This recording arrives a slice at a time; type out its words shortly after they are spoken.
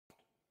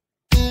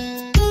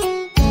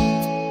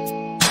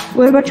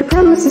What about your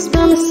promises,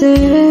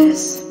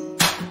 promises?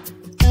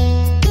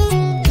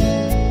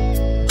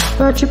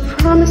 About your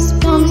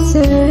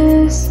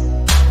promises?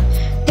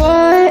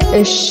 What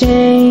a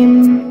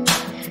shame.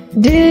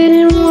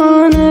 Didn't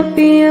wanna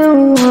be the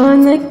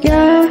one that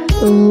got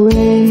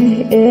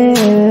away.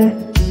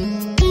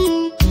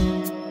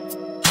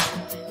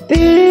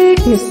 Big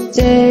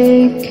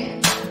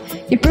mistake.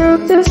 You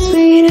broke the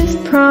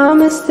sweetest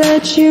promise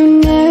that you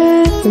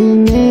never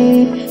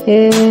made.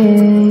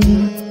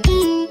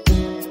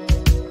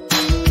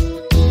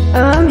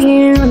 I'm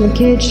here on the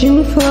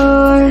kitchen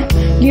floor.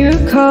 You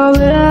call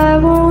but I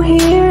won't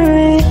hear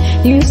it.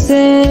 You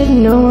said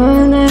no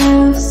one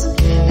else.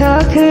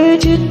 How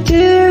could you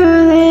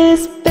do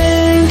this,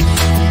 babe?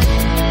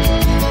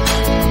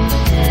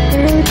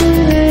 Really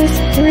blew this,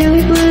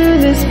 really blew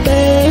this,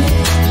 babe.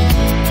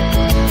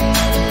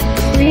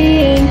 We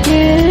ain't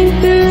getting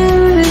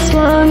through this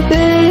one,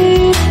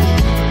 babe.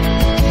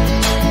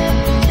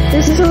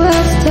 This is the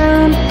last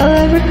time I'll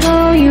ever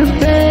call you,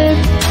 babe.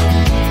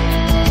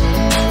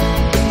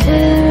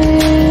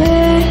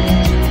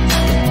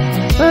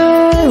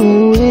 What a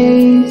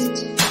waste.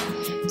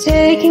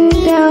 Taking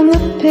down the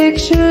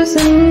pictures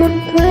and the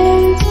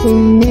plans we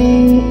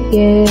made,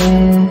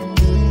 yeah.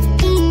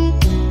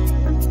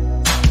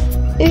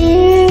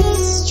 It's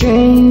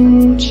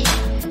strange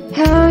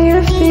how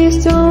your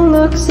face don't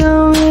look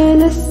so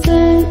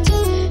innocent.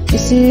 Your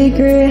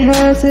secret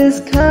has its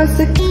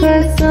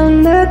consequence,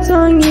 and that's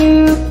on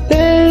you,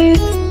 babe.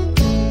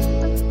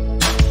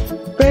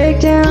 Break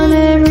down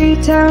every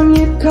time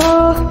you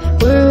call.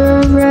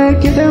 We're a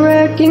wreck, you're the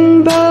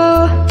wrecking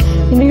ball.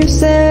 And you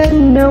said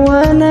no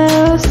one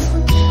else.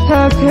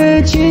 How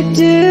could you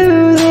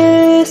do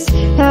this?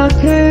 How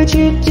could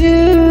you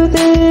do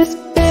this,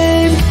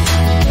 babe?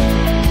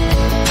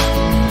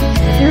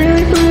 You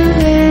really blew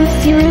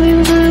this, you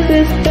really blew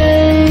this,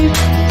 babe.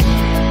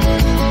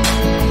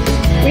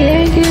 We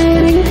ain't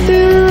getting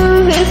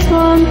through this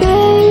one,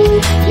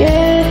 babe.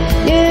 Yeah,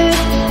 yeah,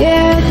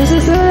 yeah. This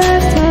is the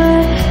last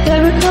time I'll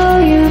ever call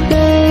you,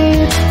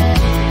 babe.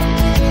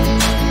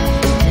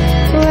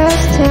 The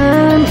last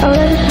time I'll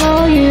ever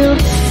call you.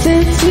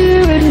 Since you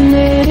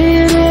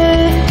admitted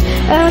it,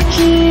 I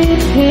keep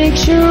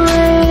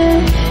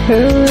picturing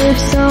her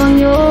lips on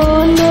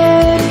your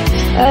neck.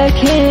 I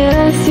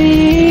can't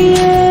see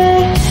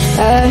it.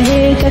 I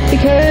hate that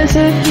because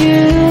of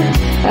you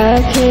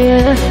I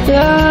can't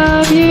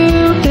love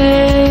you,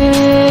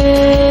 babe.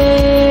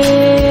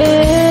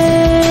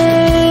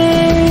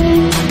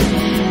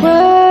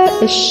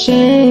 What a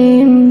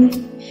shame.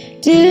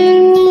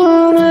 Didn't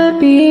wanna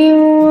be the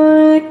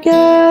one that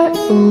got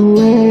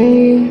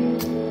away.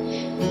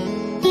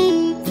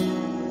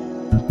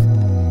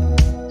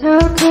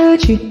 How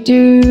could you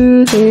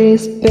do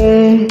this,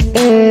 babe?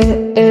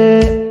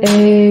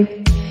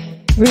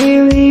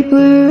 Really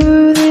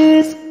blew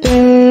this,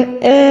 babe.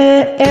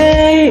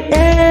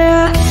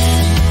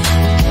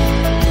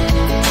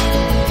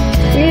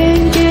 We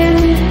ain't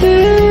getting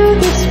through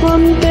this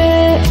one,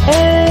 babe.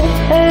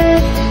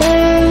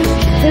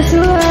 This is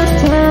the last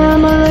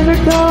time I'll ever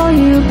call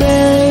you,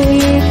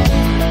 babe.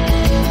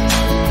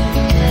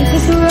 This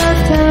is the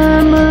last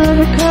time I'll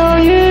ever call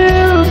you,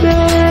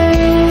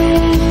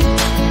 babe.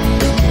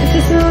 This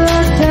is the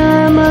last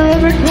time I'll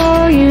ever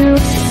call you.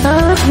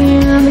 I'm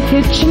here on the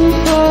kitchen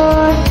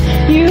floor.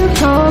 You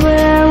call but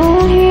I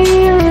won't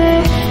hear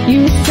it.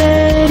 You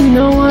said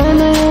no one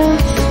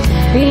else.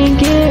 We ain't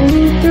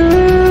getting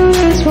through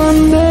this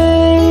one,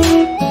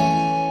 babe.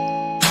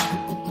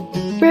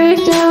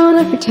 Break down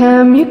every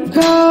time you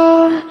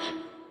call.